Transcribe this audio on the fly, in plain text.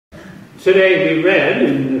Today we read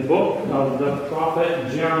in the book of the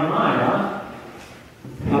prophet Jeremiah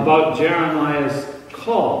about Jeremiah's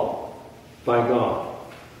call by God.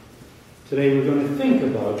 Today we're going to think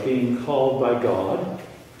about being called by God.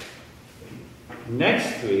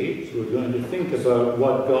 Next week we're going to think about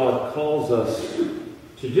what God calls us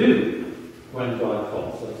to do when God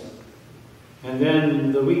calls us. And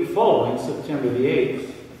then the week following, September the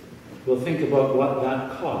 8th, we'll think about what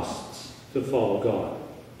that costs to follow God.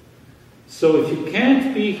 So if you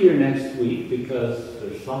can't be here next week because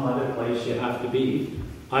there's some other place you have to be,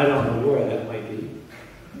 I don't know where that might be,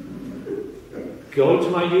 go to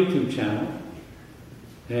my YouTube channel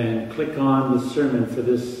and click on the sermon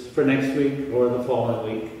for next week or the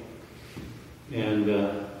following week.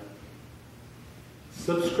 And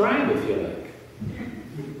subscribe if you like.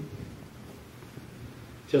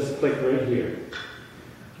 Just click right here.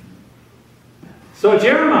 So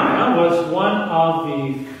Jeremiah was one of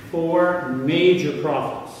the 4 major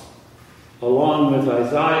prophets, along with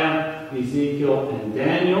Isaiah, Ezekiel, and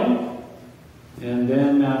Daniel. And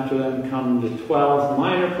then after them come the 12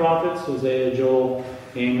 minor prophets: Hosea, Joel,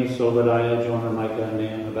 Amos, Obadiah, Jonah, Micah,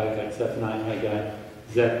 Nahum, Habakkuk, Zephaniah, Haggai,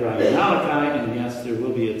 Zechariah, and Malachi. And yes, there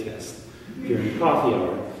will be a test during coffee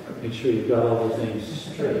hour. Make sure you've got all those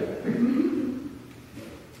names straight.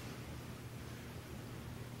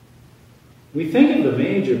 We think of the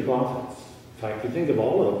major prophets, in fact, we think of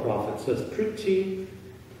all of the prophets as pretty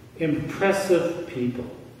impressive people.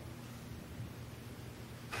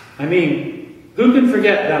 I mean, who can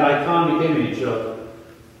forget that iconic image of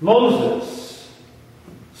Moses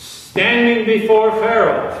standing before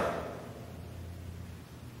Pharaoh,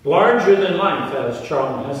 larger than life, as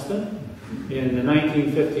Charlton Heston in the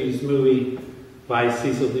 1950s movie by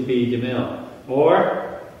Cecil B. DeMille?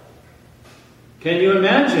 Or can you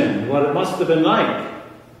imagine what it must have been like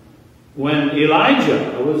when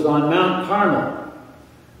Elijah was on Mount Carmel?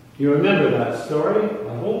 You remember that story,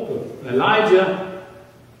 I hope, of Elijah,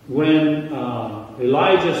 when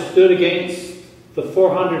Elijah stood against the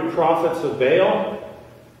 400 prophets of Baal.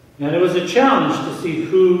 And it was a challenge to see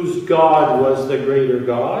whose God was the greater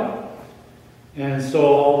God. And so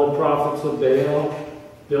all the prophets of Baal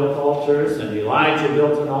built altars, and Elijah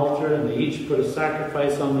built an altar, and they each put a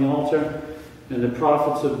sacrifice on the altar. And the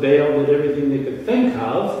prophets of Baal did everything they could think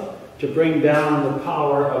of to bring down the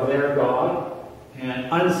power of their God, and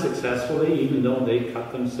unsuccessfully, even though they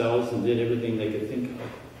cut themselves and did everything they could think of.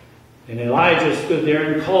 And Elijah stood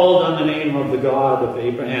there and called on the name of the God of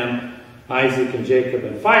Abraham, Isaac, and Jacob,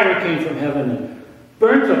 and fire came from heaven and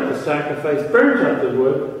burnt up the sacrifice, burnt up the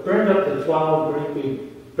wood, burnt up the 12 great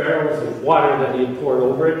big barrels of water that he had poured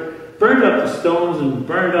over it, burnt up the stones, and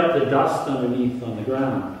burned up the dust underneath on the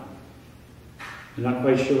ground. I'm not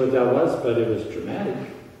quite sure what that was, but it was dramatic,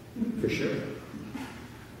 for sure.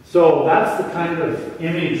 So that's the kind of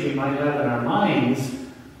image we might have in our minds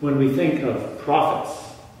when we think of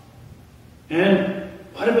prophets. And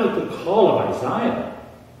what about the call of Isaiah?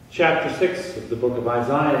 Chapter 6 of the book of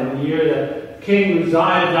Isaiah. In the year that King Uzziah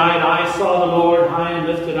died, I saw the Lord high and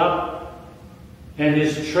lifted up, and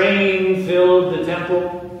his train filled the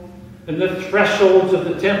temple, and the thresholds of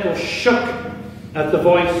the temple shook at the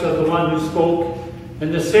voice of the one who spoke.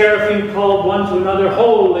 And the seraphim called one to another,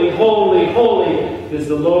 Holy, holy, holy is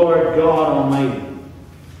the Lord God Almighty.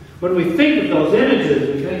 When we think of those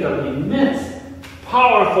images, we think of immense,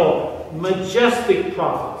 powerful, majestic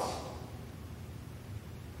prophets.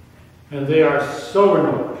 And they are so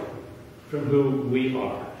remote from who we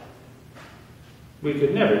are. We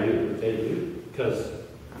could never do what they do because,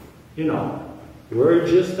 we're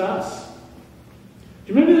just us.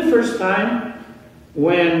 Do you remember the first time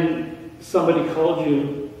when somebody called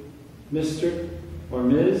you Mr. or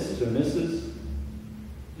Ms. or Mrs.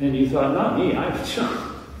 and you thought, not me,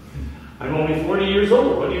 I'm only 40 years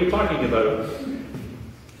old. What are you talking about?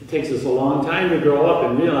 It takes us a long time to grow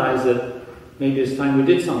up and realize that maybe it's time we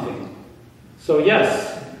did something. So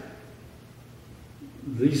yes,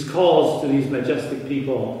 these calls to these majestic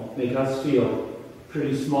people make us feel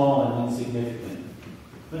pretty small and insignificant.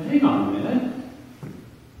 But hang on a minute.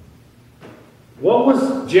 What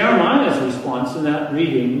was Jeremiah's response in that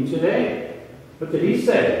reading today? What did he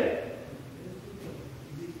say?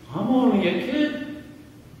 I'm only a kid.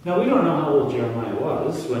 Now, we don't know how old Jeremiah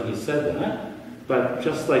was when he said that, but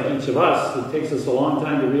just like each of us, it takes us a long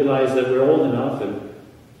time to realize that we're old enough, and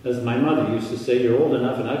as my mother used to say, you're old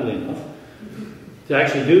enough and ugly enough to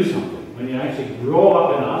actually do something, when you actually grow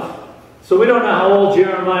up enough. So we don't know how old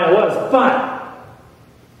Jeremiah was, but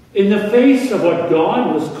in the face of what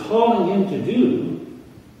God was calling him to do,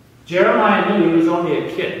 Jeremiah knew he was only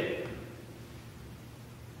a kid.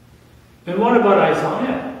 And what about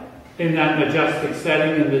Isaiah? in that majestic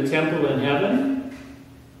setting in the temple in heaven.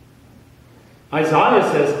 Isaiah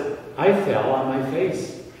says, I fell on my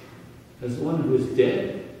face as one who is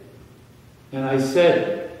dead. And I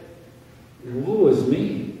said, woe is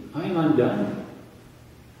me, I am undone.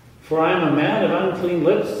 For I am a man of unclean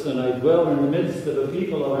lips, and I dwell in the midst of a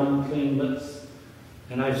people of unclean lips.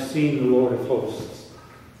 And I've seen the Lord of hosts.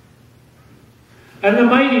 And the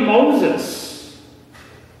mighty Moses,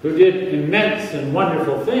 who did immense and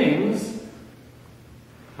wonderful things,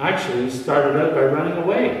 actually started out by running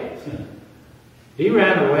away. He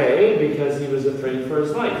ran away because he was afraid for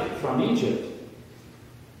his life from Egypt.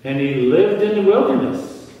 And he lived in the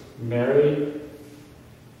wilderness, married.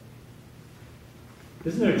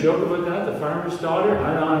 Isn't there a joke about that? The farmer's daughter?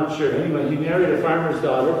 I'm not sure. Anyway, he married a farmer's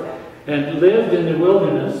daughter and lived in the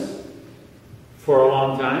wilderness for a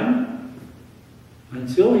long time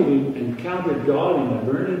until he encountered God in a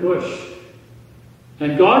burning bush.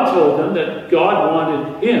 And God told him that God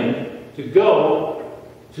wanted him to go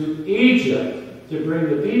to Egypt to bring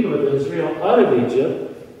the people of Israel out of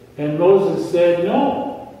Egypt. And Moses said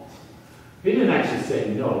no. He didn't actually say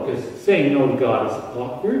no, because saying no to God is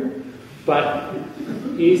awkward. But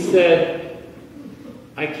he said,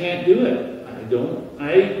 I can't do it. I don't.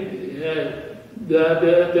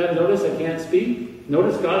 Notice I can't speak.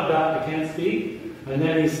 Notice God, I can't speak. And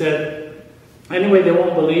then he said, anyway, they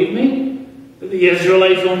won't believe me. The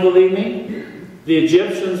Israelites won't believe me. The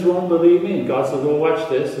Egyptians won't believe me. And God said, well, watch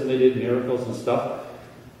this. And they did miracles and stuff.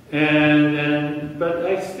 But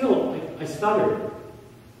I stuttered.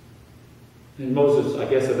 And Moses, I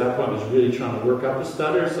guess at that point, was really trying to work up a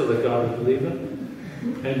stutter so that God would believe him.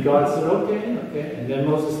 And God said, okay. And then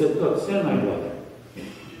Moses said, look, send my brother.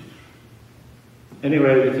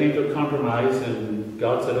 Anyway, they came to a compromise, and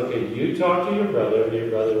God said, okay, you talk to your brother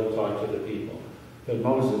will talk to the people. But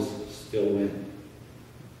Moses still went.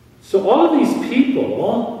 So all of these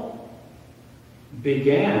people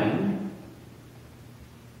began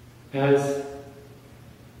as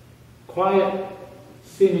quiet,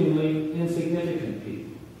 seemingly insignificant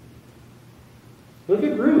people. Look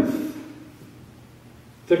at Ruth,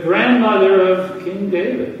 the grandmother of King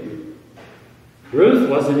David. Ruth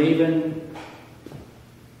wasn't even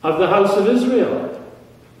of the house of Israel.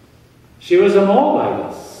 She was a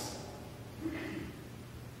Moabitess.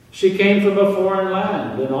 She came from a foreign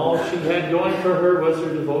land, and all she had going for her was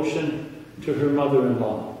her devotion to her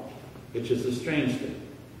mother-in-law, which is a strange thing.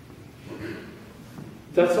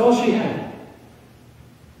 That's all she had.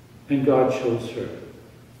 And God chose her.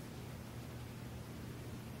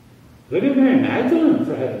 Look at Mary Magdalene,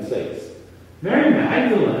 for heaven's sakes. Mary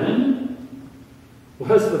Magdalene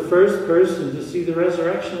was the first person to see the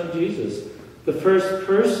resurrection of Jesus. The first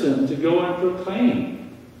person to go and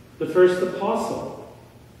proclaim. The first apostle.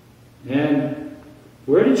 And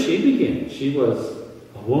where did she begin? She was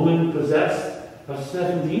a woman possessed of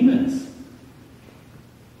 7 demons.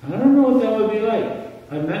 I don't know what that would be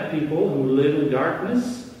like. I've met people who live in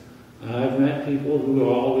darkness. I've met people who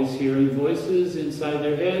are always hearing voices inside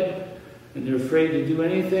their head, and they're afraid to do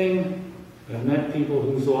anything. I've met people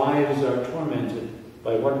whose lives are tormented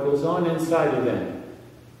by what goes on inside of them.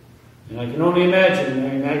 And I can only imagine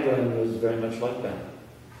Mary Magdalene was very much like that.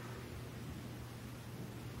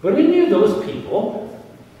 But any of those people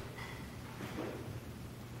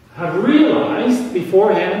have realized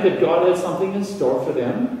beforehand that God had something in store for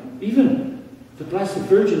them, even the Blessed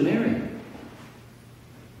Virgin Mary.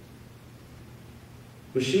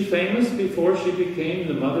 Was she famous before she became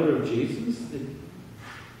the mother of Jesus?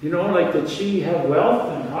 Did she have wealth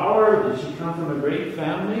and power? Did she come from a great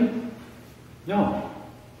family? No.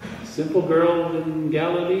 A simple girl in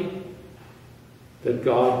Galilee that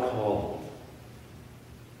God called.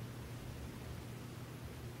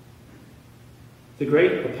 The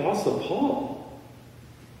great Apostle Paul,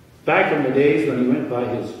 back in the days when he went by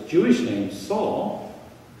his Jewish name, Saul,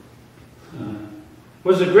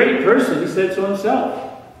 was a great person, he said so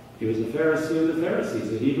himself. He was a Pharisee of the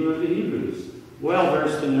Pharisees, a Hebrew of the Hebrews,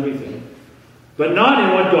 well-versed in everything. But not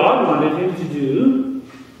in what God wanted him to do.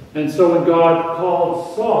 And so when God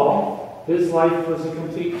called Saul, his life was a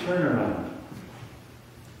complete turnaround.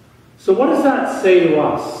 So what does that say to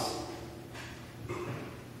us?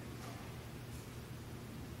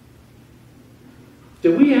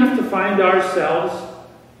 Do we have to find ourselves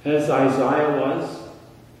as Isaiah was?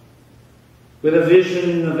 With a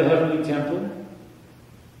vision of the heavenly temple?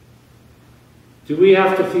 Do we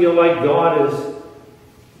have to feel like God is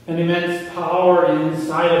an immense power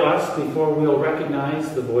inside of us before we'll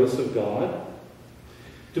recognize the voice of God?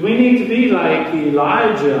 Do we need to be like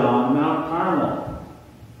Elijah on Mount Carmel,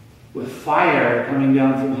 with fire coming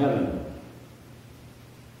down from heaven?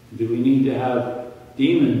 Do we need to have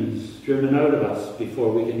demons driven out of us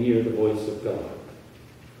before we can hear the voice of God?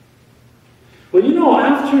 Well, you know,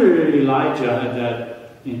 after Elijah had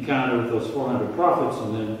that encounter with those 400 prophets,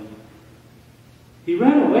 and then he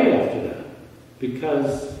ran away after that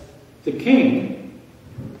because the king,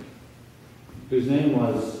 whose name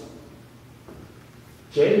was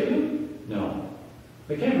Jehu? No.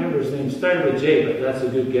 I can't remember his name. It started with J, but that's a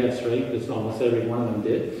good guess, right? Because almost every one of them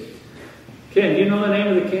did. Ken, do you know the name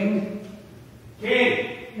of the king? King!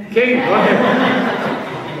 King,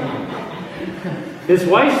 his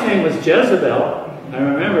wife's name was Jezebel. I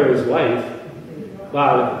remember his wife.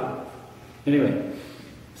 Wow. Anyway.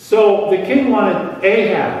 So the king wanted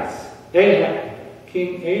Ahaz.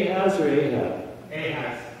 King Ahaz or Ahab?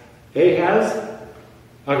 Ahaz. Ahaz?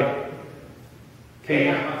 Okay. King.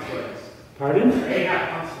 Ahab hunts whales. Pardon? Ahab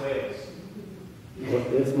hunts whales. Well,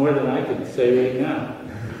 that's more than I can say right now.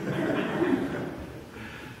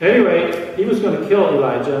 Anyway, he was going to kill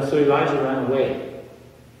Elijah, so Elijah ran away.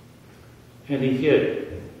 And he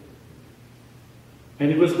hid.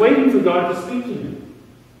 And he was waiting for God to speak to him.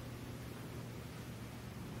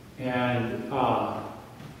 And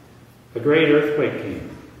a great earthquake came.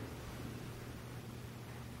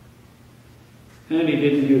 And he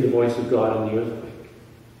didn't hear the voice of God in the earthquake.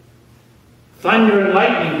 Thunder and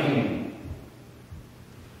lightning came.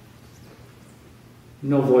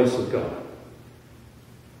 No voice of God.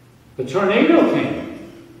 The tornado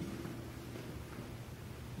came.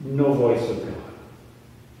 No voice of God.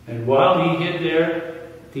 And while he hid there,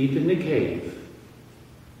 deep in the cave,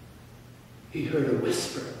 he heard a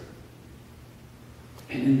whisper.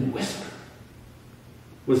 And in the whisper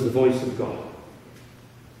was the voice of God.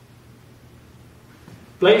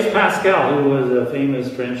 Blaise Pascal, who was a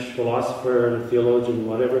famous French philosopher, theologian,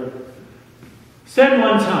 whatever, said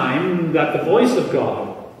one time that the voice of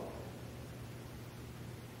God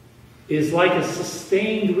is like a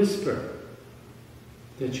sustained whisper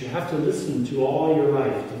that you have to listen to all your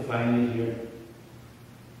life to finally hear.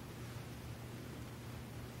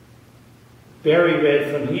 Barry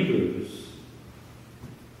read from Hebrews,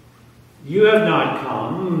 "You have not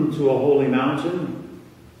come to a holy mountain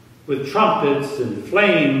with trumpets and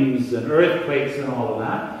flames and earthquakes and all of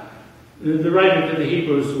that." The writer to the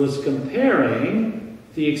Hebrews was comparing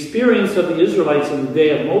the experience of the Israelites in the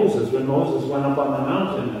day of Moses, when Moses went up on the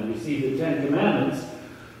mountain and received the 10 Commandments,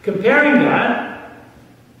 comparing that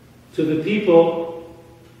to the people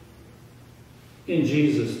in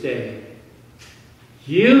Jesus' day.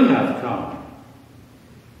 You have come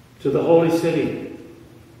to the holy city,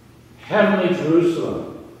 heavenly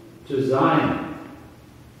Jerusalem, to Zion,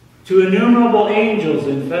 to innumerable angels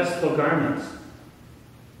in festal garments.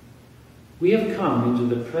 We have come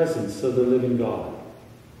into the presence of the living God.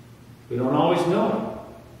 We don't always know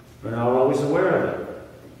it. We're not always aware of it.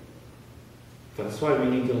 That's why we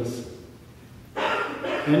need to listen.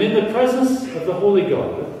 And in the presence of the Holy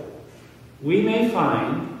God, we may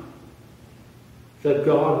find that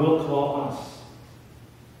God will call us.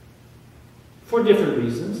 For different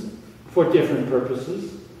reasons, for different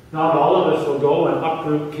purposes. Not all of us will go and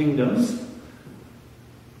uproot kingdoms.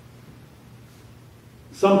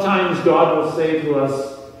 Sometimes God will say to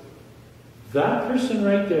us, that person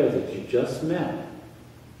right there that you just met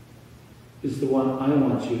is the one I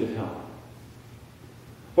want you to help.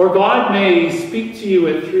 Or God may speak to you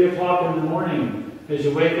at 3 o'clock in the morning as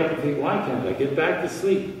you wake up and think, why can't I get back to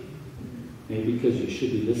sleep? Maybe because you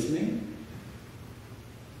should be listening.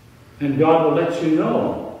 And God will let you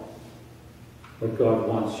know what God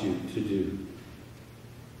wants you to do.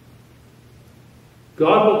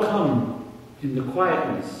 God will come in the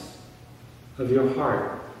quietness of your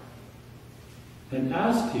heart and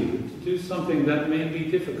ask you to do something that may be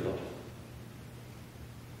difficult.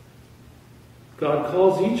 God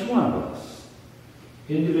calls each one of us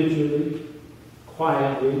individually,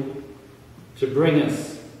 quietly, to bring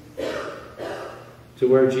us to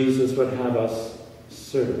where Jesus would have us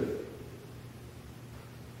serve.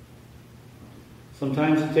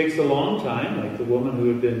 Sometimes it takes a long time, like the woman who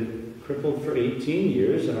had been crippled for 18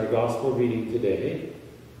 years in our gospel reading today.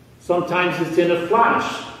 Sometimes it's in a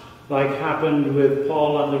flash, like happened with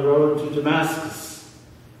Paul on the road to Damascus.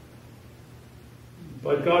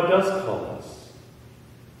 But God does call us.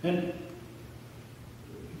 And it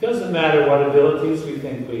doesn't matter what abilities we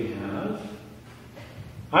think we have.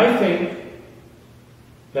 I think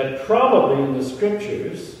that probably in the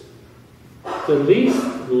scriptures, the least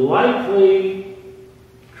likely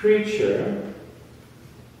creature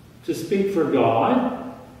to speak for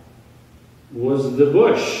God was the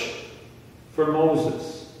bush for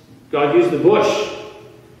Moses. God used the bush.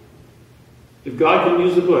 If God can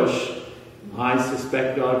use the bush, I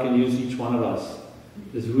suspect God can use each one of us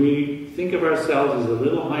as we think of ourselves as a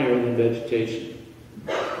little higher than vegetation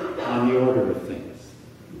on the order of things.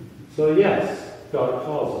 So yes, God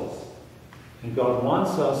calls us. And God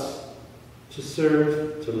wants us to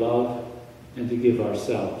serve, to love, and to give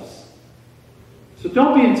ourselves. So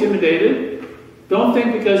don't be intimidated. Don't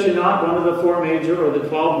think because you're not one of the 4 major or the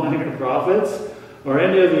 12 minor prophets or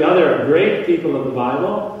any of the other great people of the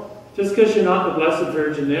Bible, just because you're not the Blessed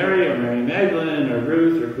Virgin Mary or Mary Magdalene or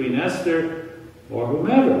Ruth or Queen Esther or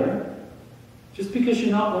whomever, just because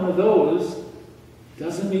you're not one of those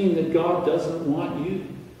doesn't mean that God doesn't want you.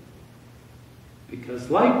 Because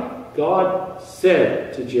like God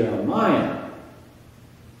said to Jeremiah,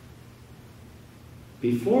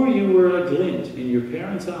 before you were a glint in your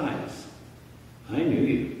parents' eyes, I knew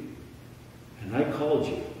you, and I called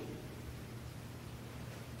you.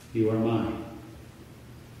 You are mine.